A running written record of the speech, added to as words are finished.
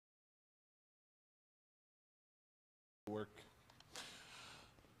Work.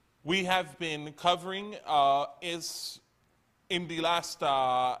 We have been covering is in the last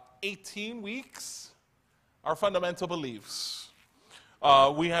 18 weeks our fundamental beliefs.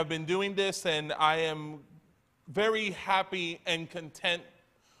 We have been doing this, and I am very happy and content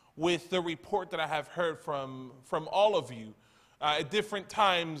with the report that I have heard from all of you. At different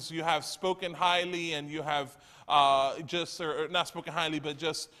times you have spoken highly, and you have or not spoken highly, but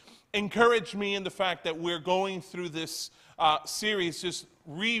just encouraged me in the fact that we're going through this series, just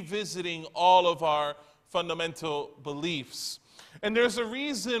revisiting all of our fundamental beliefs. And there's a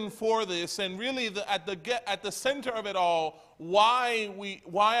reason for this, and really at the center of it all, why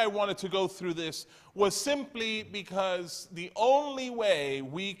I wanted to go through this was simply because the only way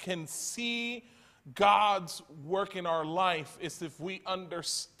we can see God's work in our life is if we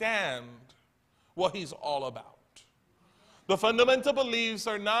understand what He's all about. The fundamental beliefs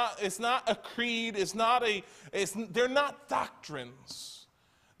it's not a creed, they're not doctrines.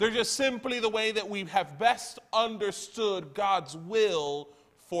 They're just simply the way that we have best understood God's will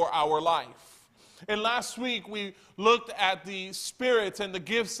for our life. And last week we looked at the Spirit and the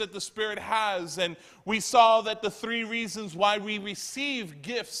gifts that the Spirit has, and we saw that the three reasons why we receive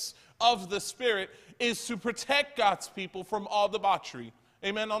gifts of the Spirit is to protect God's people from all debauchery.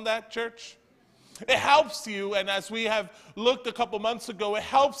 Amen on that, church? It helps you, and as we have looked a couple months ago, it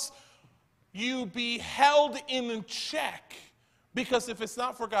helps you be held in check, because if it's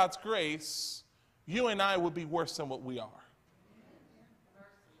not for God's grace, you and I would be worse than what we are.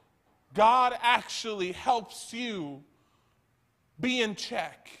 God actually helps you be in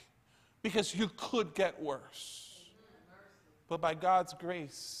check, because you could get worse. But by God's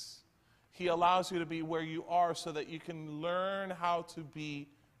grace, He allows you to be where you are so that you can learn how to be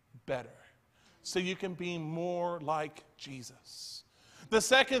better, so you can be more like Jesus. The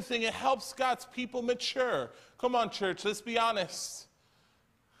second thing, it helps God's people mature. Come on, church, let's be honest.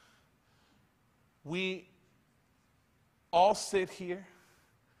 We all sit here.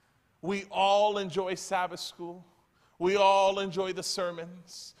 We all enjoy Sabbath school. We all enjoy the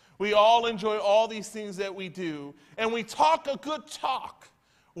sermons. We all enjoy all these things that we do. And we talk a good talk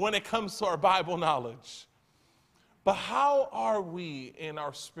when it comes to our Bible knowledge. But how are we in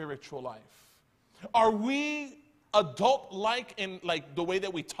our spiritual life? Are we adult-like in the way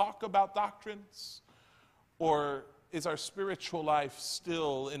that we talk about doctrines? Or is our spiritual life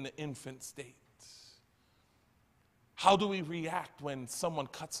still in the infant state? How do we react when someone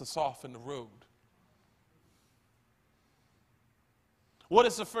cuts us off in the road? What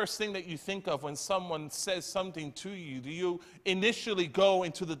is the first thing that you think of when someone says something to you? Do you initially go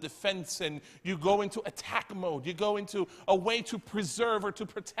into the defense and you go into attack mode? You go into a way to preserve or to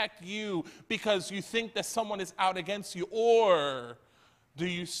protect you because you think that someone is out against you? Or do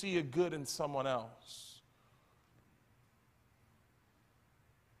you see a good in someone else?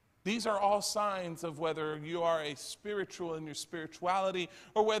 These are all signs of whether you are a spiritual in your spirituality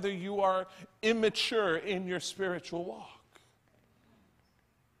or whether you are immature in your spiritual walk.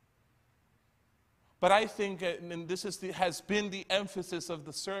 But I think, and this has been the emphasis of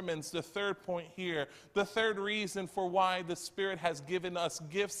the sermons, the third point here, the third reason for why the Spirit has given us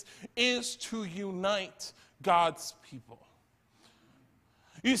gifts is to unite God's people.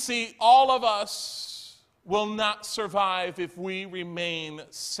 You see, all of us will not survive if we remain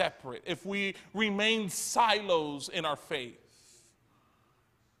separate, if we remain silos in our faith.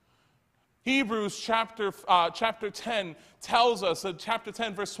 Hebrews chapter 10 tells us, chapter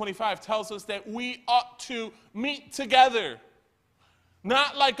 10 verse 25 tells us that we ought to meet together.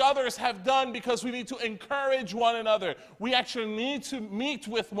 Not like others have done because we need to encourage one another. We actually need to meet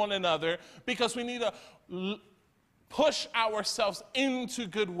with one another because we need to push ourselves into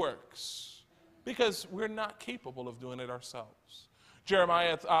good works, because we're not capable of doing it ourselves.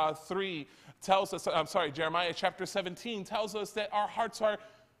 Jeremiah chapter 17 tells us that our hearts are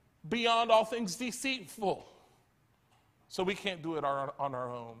beyond all things deceitful. So we can't do it on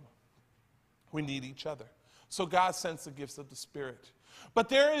our own. We need each other. So God sends the gifts of the Spirit. But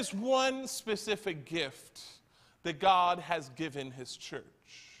there is one specific gift that God has given His church.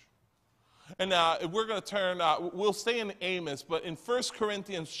 And we're going to turn, we'll stay in Amos, but in 1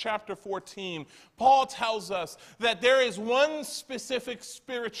 Corinthians chapter 14, Paul tells us that there is one specific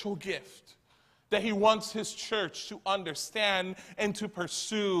spiritual gift that he wants his church to understand and to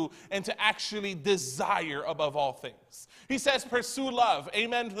pursue and to actually desire above all things. He says, pursue love.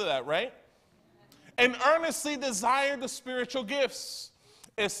 Amen to that, right? And earnestly desire the spiritual gifts,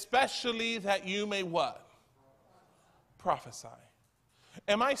 especially that you may what? Prophesy.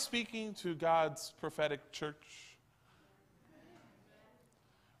 Am I speaking to God's prophetic church?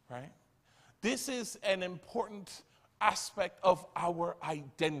 Right? This is an important aspect of our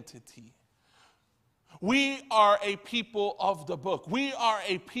identity. We are a people of the book. We are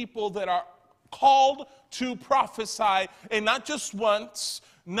a people that are called to prophesy, and not just once,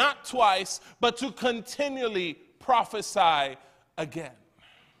 not twice, but to continually prophesy again.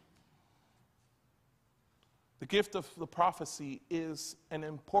 The gift of the prophecy is an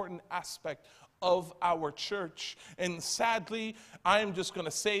important aspect of our church. And sadly, I am just going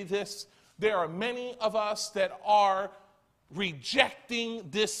to say this. There are many of us that are rejecting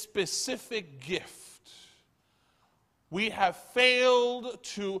this specific gift. We have failed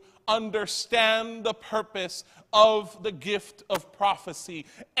to understand the purpose of the gift of prophecy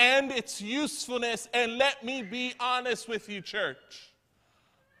and its usefulness. And let me be honest with you, church.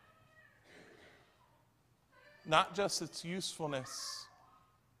 Not just its usefulness,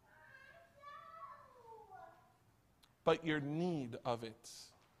 but your need of it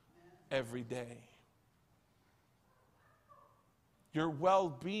every day. Your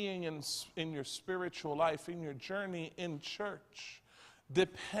well-being in your spiritual life, in your journey in church,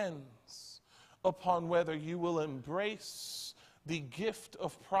 depends upon whether you will embrace the gift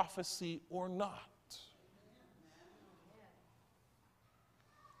of prophecy or not.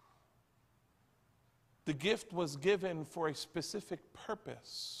 The gift was given for a specific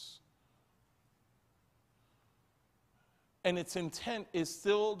purpose. And its intent is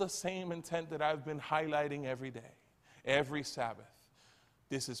still the same intent that I've been highlighting every day, every Sabbath.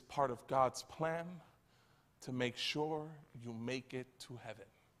 This is part of God's plan to make sure you make it to heaven.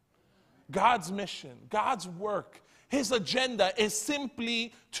 God's mission, God's work, His agenda is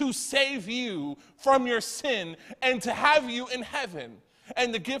simply to save you from your sin and to have you in heaven.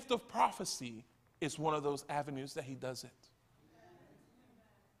 And the gift of prophecy is one of those avenues that He does it.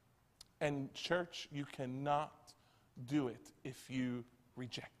 And church, you cannot do it if you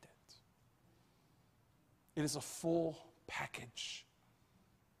reject it. It is a full package.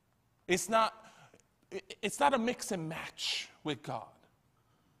 It's not a mix and match with God.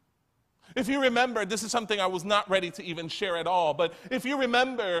 If you remember, this is something I was not ready to even share at all, but if you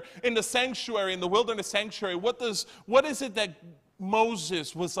remember in the sanctuary, in the wilderness sanctuary, what is it that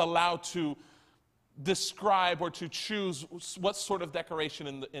Moses was allowed to describe or to choose what sort of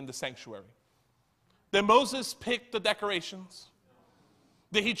decoration in the sanctuary? Did Moses pick the decorations?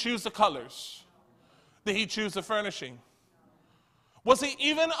 Did he choose the colors? Did he choose the furnishing? Was he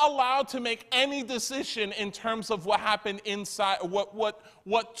even allowed to make any decision in terms of what happened inside,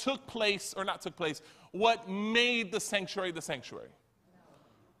 what took place or not took place, what made the sanctuary the sanctuary?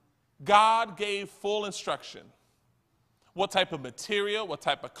 God gave full instruction. What type of material, what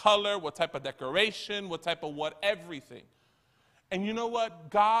type of color, what type of decoration, what type of what, everything. And you know what?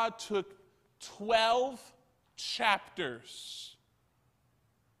 God took 12 chapters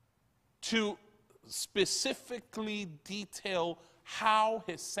to specifically detail how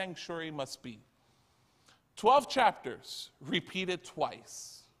His sanctuary must be. 12 chapters repeated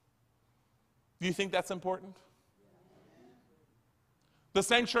twice. Do you think that's important? The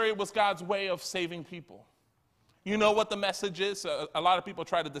sanctuary was God's way of saving people. You know what the message is? A lot of people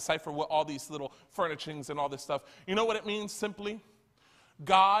try to decipher what all these little furnishings and all this stuff. You know what it means simply?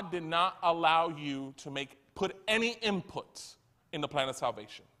 God did not allow you to put any input in the plan of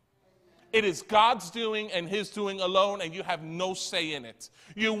salvation. It is God's doing and His doing alone, and you have no say in it.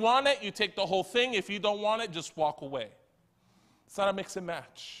 You want it, you take the whole thing. If you don't want it, just walk away. It's not a mix and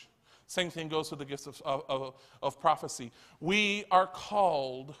match. Same thing goes with the gifts of prophecy. We are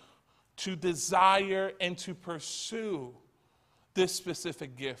called to desire and to pursue this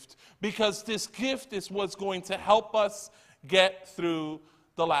specific gift, because this gift is what's going to help us get through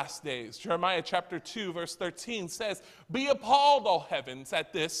the last days. Jeremiah chapter 2 verse 13 says, "Be appalled, O heavens,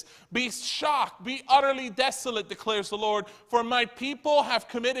 at this. Be shocked, be utterly desolate, declares the Lord. For my people have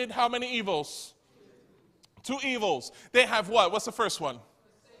committed how many evils? 2 evils. They have what? What's the first one?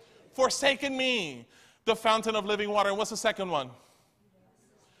 Forsaken me, the fountain of living water. And what's the second one?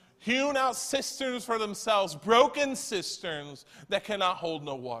 Hewn out cisterns for themselves, broken cisterns that cannot hold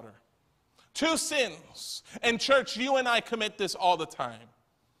no water." 2 sins. And church, you and I commit this all the time.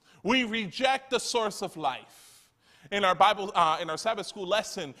 We reject the source of life. In our Bible, in our Sabbath school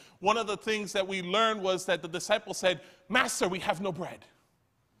lesson, one of the things that we learned was that the disciples said, "Master, we have no bread."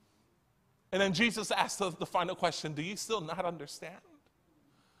 And then Jesus asked the final question, "Do you still not understand?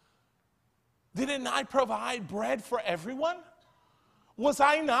 Didn't I provide bread for everyone? Was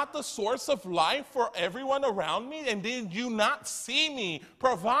I not the source of life for everyone around me? And did you not see me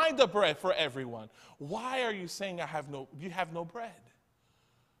provide the bread for everyone? Why are you saying you have no bread?"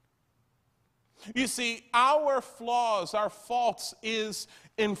 You see, our flaws, our faults is,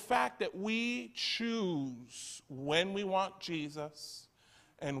 in fact, that we choose when we want Jesus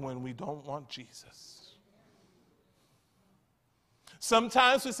and when we don't want Jesus.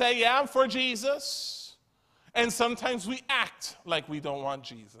 Sometimes we say, yeah, I'm for Jesus, and sometimes we act like we don't want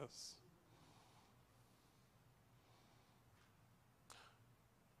Jesus.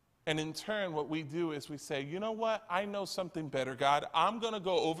 And in turn, what we do is we say, you know what? I know something better, God. I'm going to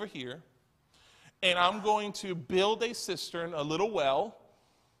go over here, and I'm going to build a cistern, a little well,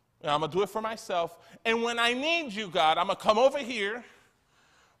 and I'm going to do it for myself. And when I need you, God, I'm going to come over here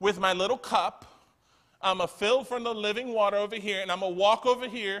with my little cup. I'm going to fill from the living water over here, and I'm going to walk over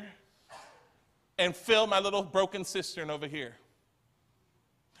here and fill my little broken cistern over here.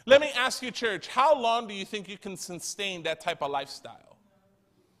 Let me ask you, church, how long do you think you can sustain that type of lifestyle?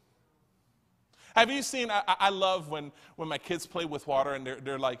 Have you seen, I love when my kids play with water and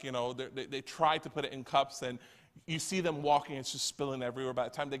they're like, you know, they try to put it in cups and you see them walking, it's just spilling everywhere. By the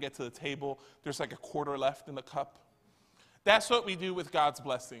time they get to the table, there's like a quarter left in the cup. That's what we do with God's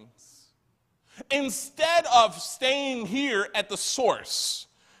blessings. Instead of staying here at the source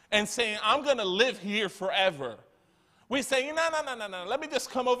and saying, I'm going to live here forever, we say, no, let me just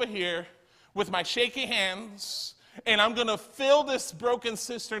come over here with my shaky hands and I'm going to fill this broken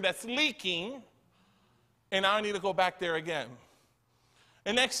cistern that's leaking. And now I need to go back there again.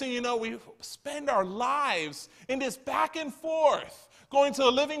 And next thing you know, we spend our lives in this back and forth, going to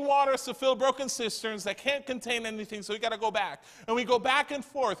the living waters to fill broken cisterns that can't contain anything, so we got to go back. And we go back and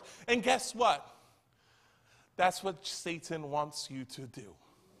forth. And guess what? That's what Satan wants you to do.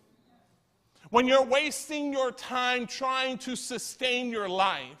 When you're wasting your time trying to sustain your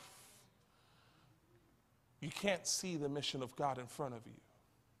life, you can't see the mission of God in front of you.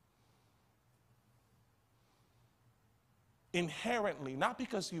 Inherently, not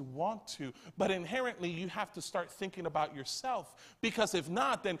because you want to, but inherently you have to start thinking about yourself. Because if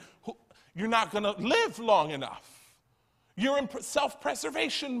not, then you're not going to live long enough. You're in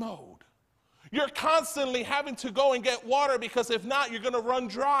self-preservation mode. You're constantly having to go and get water because if not, you're going to run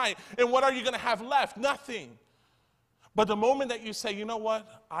dry. And what are you going to have left? Nothing. But the moment that you say, you know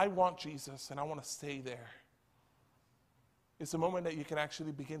what, I want Jesus and I want to stay there, it's the moment that you can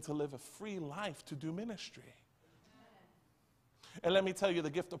actually begin to live a free life to do ministry. And let me tell you, the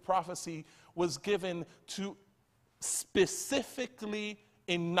gift of prophecy was given to specifically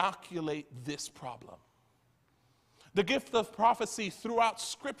inoculate this problem. The gift of prophecy throughout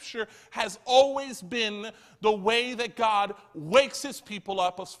Scripture has always been the way that God wakes his people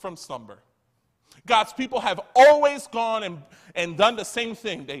up from slumber. God's people have always gone and done the same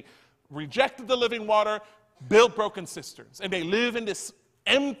thing. They rejected the living water, built broken cisterns, and they live in this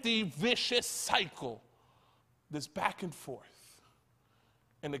empty, vicious cycle, this back and forth.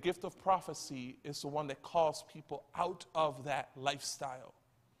 And the gift of prophecy is the one that calls people out of that lifestyle.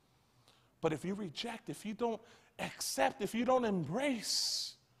 But if you reject, if you don't accept, if you don't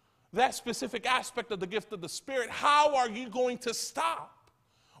embrace that specific aspect of the gift of the Spirit, how are you going to stop?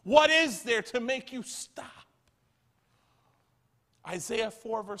 What is there to make you stop? Isaiah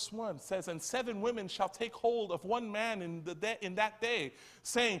 4 verse 1 says, and 7 women shall take hold of one man in that day,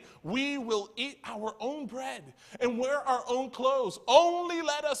 saying, we will eat our own bread and wear our own clothes. Only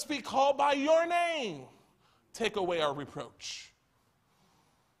let us be called by your name. Take away our reproach.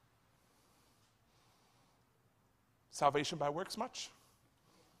 Salvation by works much?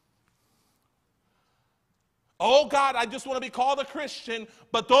 Oh God, I just want to be called a Christian,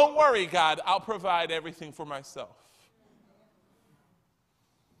 but don't worry, God, I'll provide everything for myself.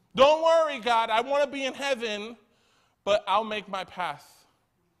 Don't worry, God, I want to be in heaven, but I'll make my path.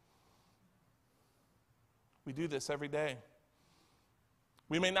 We do this every day.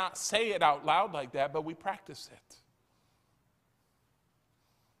 We may not say it out loud like that, but we practice it.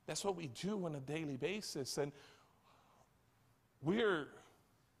 That's what we do on a daily basis. And we're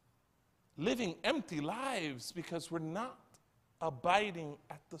living empty lives because we're not abiding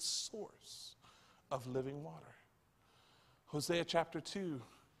at the source of living water. Hosea chapter 2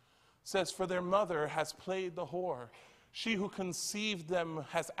 says, for their mother has played the whore. She who conceived them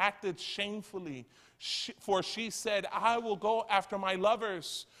has acted shamefully. For she said, I will go after my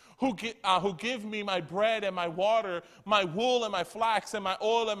lovers who give me my bread and my water, my wool and my flax and my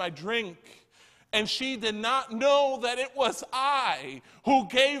oil and my drink. And she did not know that it was I who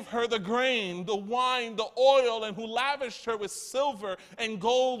gave her the grain, the wine, the oil, and who lavished her with silver and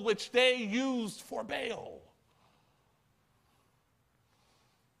gold, which they used for Baal.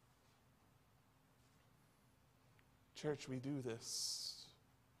 Church, we do this.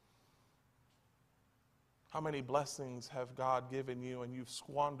 How many blessings have God given you and you've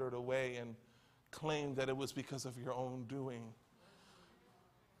squandered away and claim that it was because of your own doing.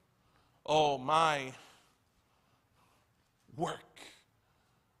 Oh, my work,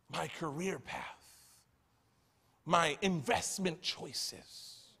 my career path, my investment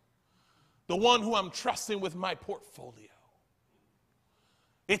choices, the one who I'm trusting with my portfolio.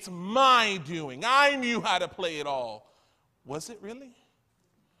 It's my doing. I knew how to play it all. Was it really?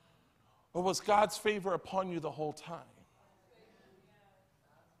 Or was God's favor upon you the whole time?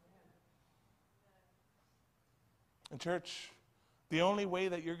 And church, the only way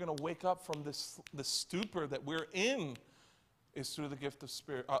that you're going to wake up from this stupor that we're in is through the gift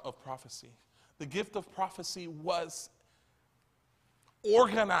of prophecy. The gift of prophecy was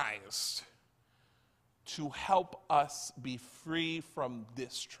organized to help us be free from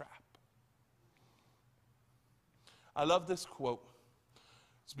this trap. I love this quote.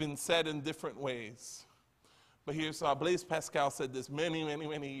 It's been said in different ways. But here's Blaise Pascal said this many, many,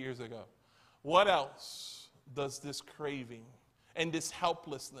 many years ago. What else does this craving and this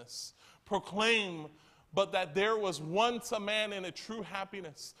helplessness proclaim but that there was once a man in a true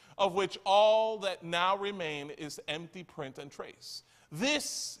happiness, of which all that now remain is empty print and trace?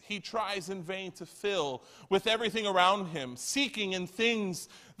 This he tries in vain to fill with everything around him, seeking in things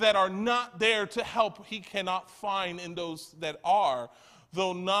that are not there to help he cannot find in those that are,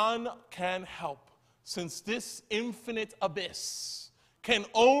 though none can help, since this infinite abyss can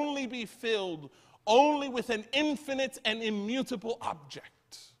only be filled only with an infinite and immutable object.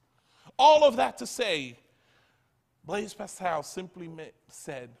 All of that to say, Blaise Pascal simply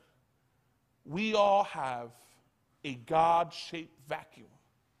said, we all have a God-shaped vacuum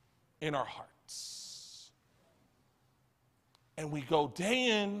in our hearts. And we go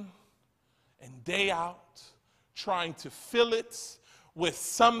day in and day out trying to fill it with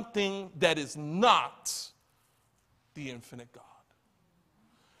something that is not the infinite God.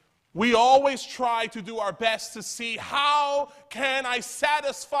 We always try to do our best to see how can I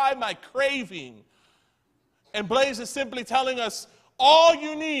satisfy my craving. And Blaise is simply telling us all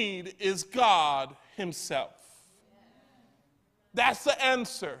you need is God himself. That's the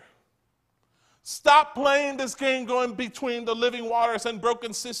answer. Stop playing this game going between the living waters and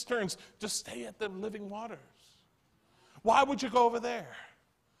broken cisterns. Just stay at the living waters. Why would you go over there?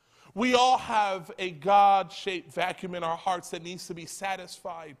 We all have a God-shaped vacuum in our hearts that needs to be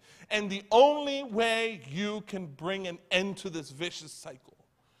satisfied. And the only way you can bring an end to this vicious cycle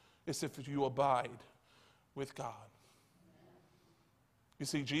is if you abide with God. You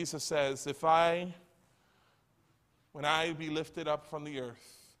see, Jesus says, when I be lifted up from the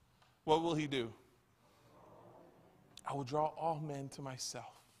earth, what will he do? I will draw all men to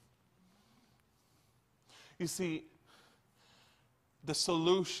myself. You see, the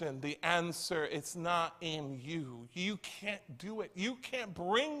solution, the answer, it's not in you. You can't do it. You can't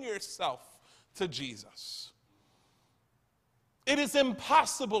bring yourself to Jesus. It is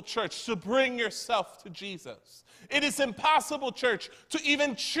impossible, church, to bring yourself to Jesus. It is impossible, church, to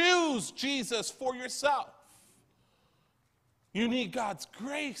even choose Jesus for yourself. You need God's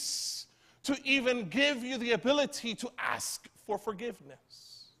grace to even give you the ability to ask for forgiveness.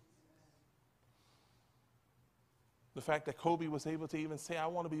 The fact that Kobe was able to even say, I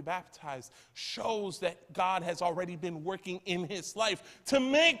want to be baptized, shows that God has already been working in his life to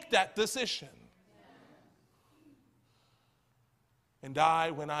make that decision. And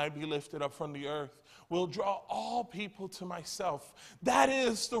I, when I be lifted up from the earth, will draw all people to myself. That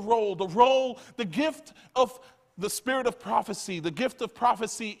is the role, the gift of the spirit of prophecy. The gift of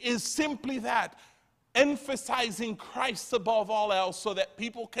prophecy is simply that, emphasizing Christ above all else so that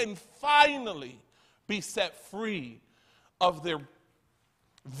people can finally be set free of their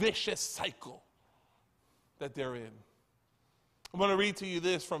vicious cycle that they're in. I'm going to read to you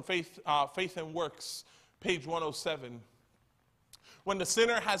this from Faith and Works, page 107. When the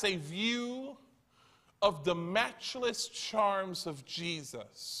sinner has a view of the matchless charms of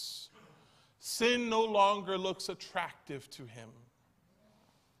Jesus, sin no longer looks attractive to him,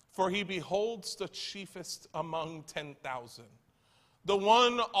 for he beholds the chiefest among 10,000, the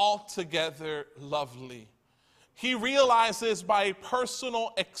one altogether lovely. He realizes by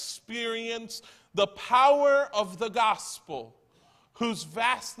personal experience the power of the gospel, whose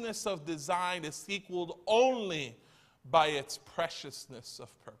vastness of design is equaled only by its preciousness of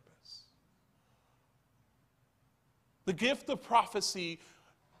purpose. The gift of prophecy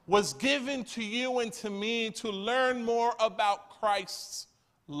was given to you and to me to learn more about Christ's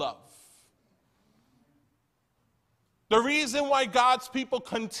love. The reason why God's people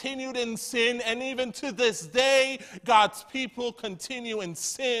continued in sin, and even to this day, God's people continue in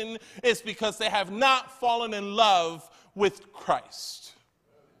sin, is because they have not fallen in love with Christ.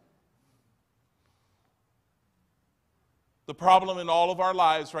 The problem in all of our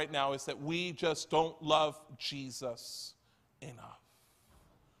lives right now is that we just don't love Jesus enough.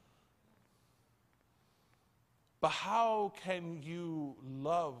 But how can you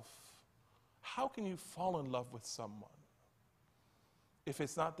fall in love with someone if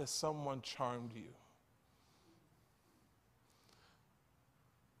it's not that someone charmed you?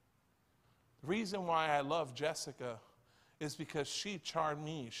 The reason why I love Jessica is because she charmed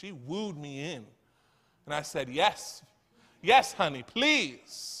me. She wooed me in. And I said, yes, yes, honey,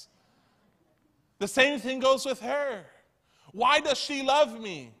 please. The same thing goes with her. Why does she love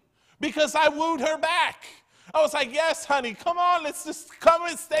me? Because I wooed her back. I was like, yes, honey, come on, let's just come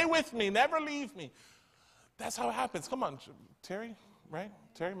and stay with me. Never leave me. That's how it happens. Come on, Terry, right?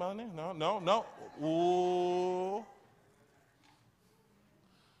 Terry, Melanie? No. Ooh.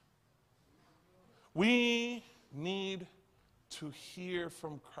 We need to hear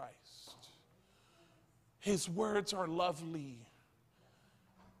from Christ. His words are lovely.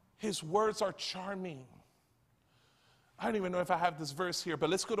 His words are charming. I don't even know if I have this verse here, but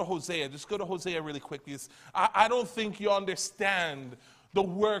let's go to Hosea. Just go to Hosea really quick, because I don't think you understand the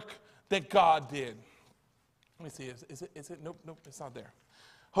work that God did. Let me see. Is it? Nope, it's not there.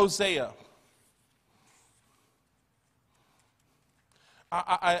 Hosea.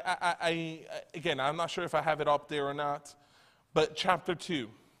 Again, I'm not sure if I have it up there or not, but chapter 2,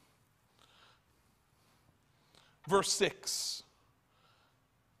 verse 6.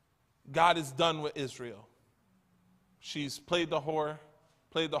 God is done with Israel. She's played the whore,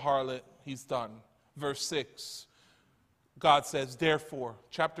 played the harlot, he's done. Verse 6, God says, therefore,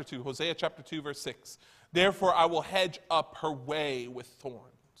 chapter 2, Hosea chapter 2, verse 6, therefore I will hedge up her way with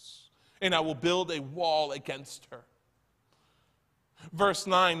thorns, and I will build a wall against her. Verse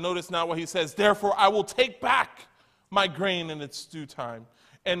 9, notice now what he says, therefore I will take back my grain in its due time,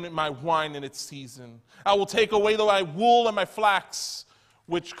 and my wine in its season. I will take away my wool and my flax,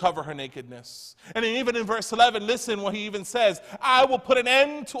 which cover her nakedness. And then even in verse 11, listen what he even says. I will put an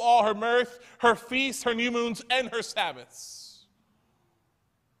end to all her mirth, her feasts, her new moons, and her Sabbaths.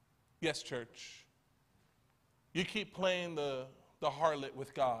 Yes, church. You keep playing the harlot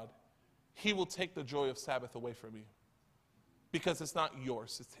with God, he will take the joy of Sabbath away from you. Because it's not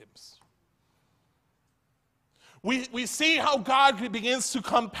yours, it's his. We see how God begins to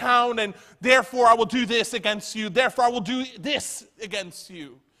compound, and therefore I will do this against you, therefore I will do this against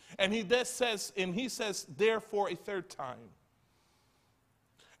you. And he says, therefore a third time.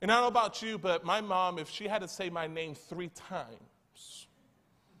 And I don't know about you, but my mom, if she had to say my name 3 times,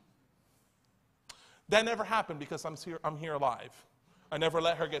 that never happened because I'm here alive. I never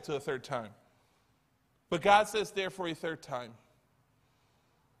let her get to the 3rd time. But God says, therefore a 3rd time.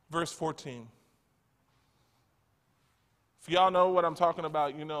 Verse 14. If y'all know what I'm talking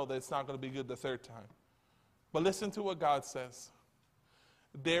about, you know that it's not going to be good the 3rd time. But listen to what God says.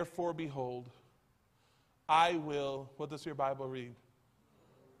 Therefore, behold, I will, what does your Bible read?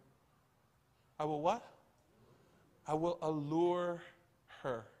 I will what? I will allure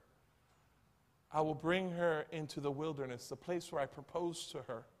her. I will bring her into the wilderness, the place where I propose to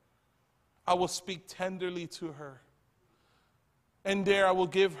her. I will speak tenderly to her. And there I will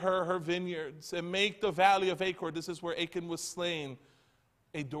give her her vineyards and make the valley of Achor, this is where Achan was slain,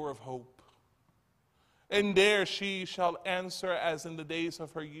 a door of hope. And there she shall answer as in the days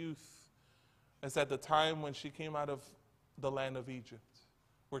of her youth, as at the time when she came out of the land of Egypt,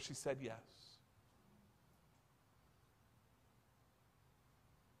 where she said yes.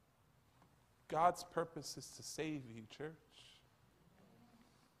 God's purpose is to save you, church.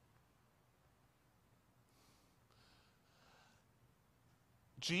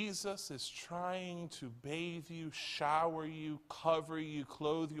 Jesus is trying to bathe you, shower you, cover you,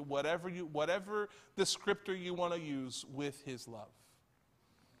 clothe you, whatever descriptor you want to use, with his love.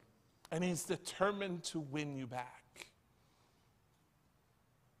 And he's determined to win you back.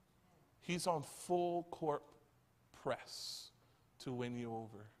 He's on full court press to win you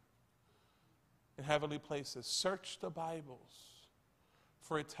over. In heavenly places, search the Bibles,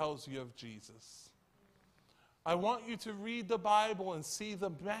 for it tells you of Jesus. I want you to read the Bible and see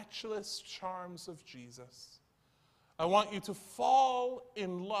the matchless charms of Jesus. I want you to fall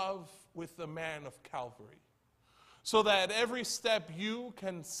in love with the Man of Calvary, so that at every step you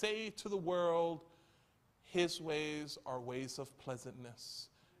can say to the world, his ways are ways of pleasantness,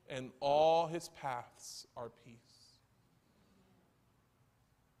 and all his paths are peace.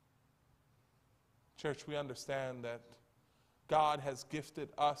 Church, we understand that God has gifted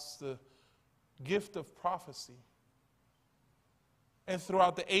us the gift of prophecy. And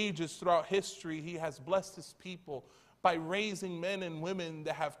throughout the ages, throughout history, he has blessed his people by raising men and women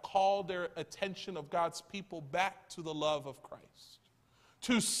that have called their attention of God's people back to the love of Christ,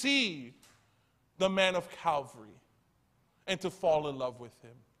 to see the Man of Calvary, and to fall in love with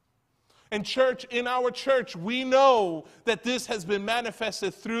him. And church, in our church, we know that this has been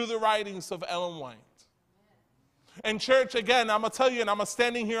manifested through the writings of Ellen White. And church, again, I'm going to tell you, and I'm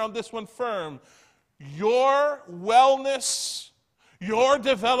standing here on this one firm, your wellness, your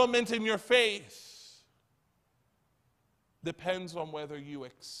development in your faith depends on whether you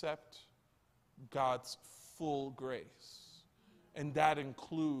accept God's full grace. And that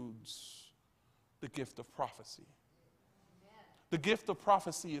includes the gift of prophecy. The gift of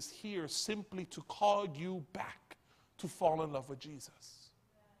prophecy is here simply to call you back to fall in love with Jesus.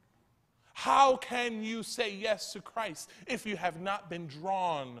 How can you say yes to Christ if you have not been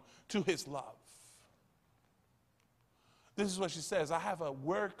drawn to his love? This is what she says: I have a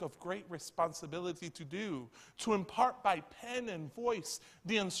work of great responsibility to do, to impart by pen and voice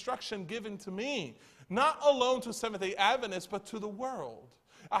the instruction given to me, not alone to Seventh-day Adventists, but to the world.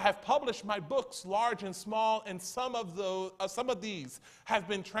 I have published my books, large and small, and some of these have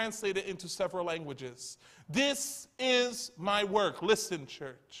been translated into several languages. This is my work. Listen,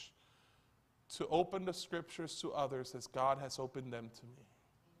 church, to open the scriptures to others as God has opened them to me.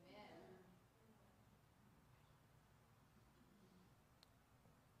 Amen.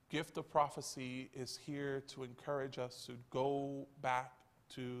 Gift of prophecy is here to encourage us to go back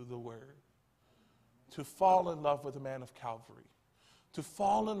to the Word, to fall in love with the Man of Calvary, to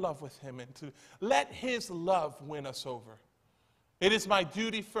fall in love with him, and to let his love win us over. It is my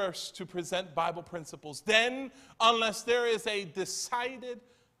duty first to present Bible principles. Then, unless there is a decided,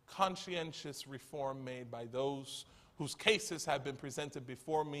 conscientious reform made by those whose cases have been presented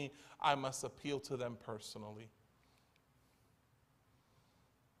before me, I must appeal to them personally.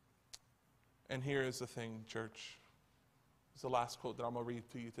 And here is the thing, church. It's the last quote that I'm going to read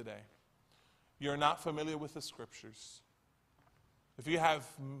to you today. You're not familiar with the scriptures. If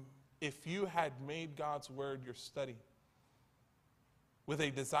you had made God's word your study with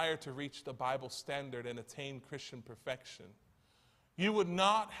a desire to reach the Bible standard and attain Christian perfection, you would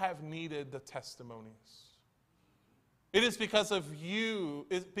not have needed the testimonies. It is because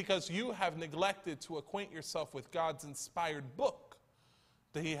you have neglected to acquaint yourself with God's inspired book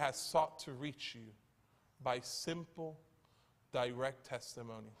that he has sought to reach you by simple, direct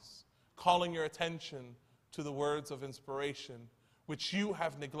testimonies, calling your attention to the words of inspiration which you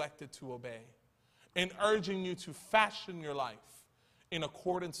have neglected to obey, and urging you to fashion your life in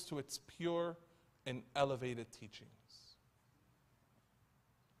accordance to its pure and elevated teachings.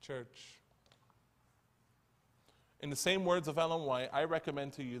 Church, in the same words of Ellen White, I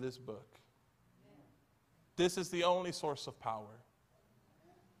recommend to you this book. This is the only source of power.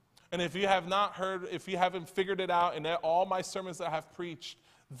 And if you have not heard, if you haven't figured it out, and all my sermons that I have preached,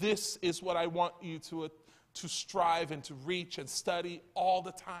 this is what I want you to strive and to reach and study all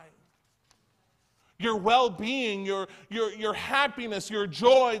the time. Your well-being, your happiness, your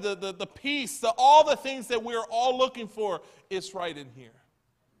joy, the peace, all the things that we're all looking for is right in here.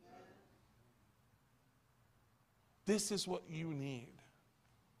 This is what you need.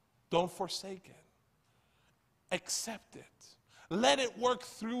 Don't forsake it. Accept it. Let it work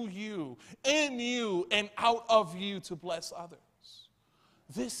through you, in you, and out of you to bless others.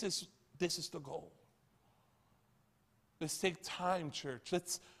 This is the goal. Let's take time, church.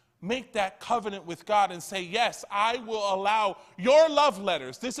 Let's make that covenant with God and say, yes, I will allow your love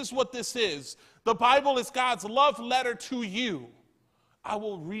letters. This is what this is. The Bible is God's love letter to you. I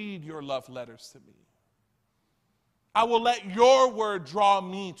will read your love letters to me. I will let your word draw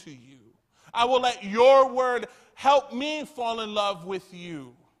me to you. I will let your word help me fall in love with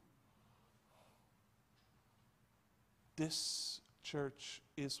you. This, church,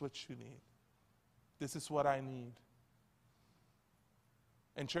 is what you need. This is what I need.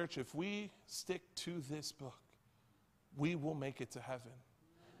 And church, if we stick to this book, we will make it to heaven.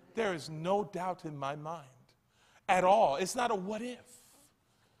 There is no doubt in my mind at all. It's not a what if.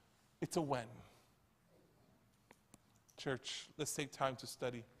 It's a when. Church, let's take time to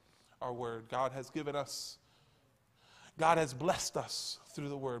study our word. God has blessed us through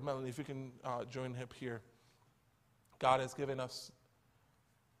the word. Melanie, if you can join him here. God has given us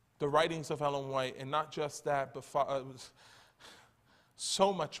the writings of Ellen White, and not just that, but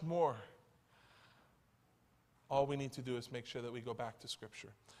so much more. All we need to do is make sure that we go back to Scripture.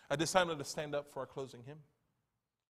 At this time, let us stand up for our closing hymn.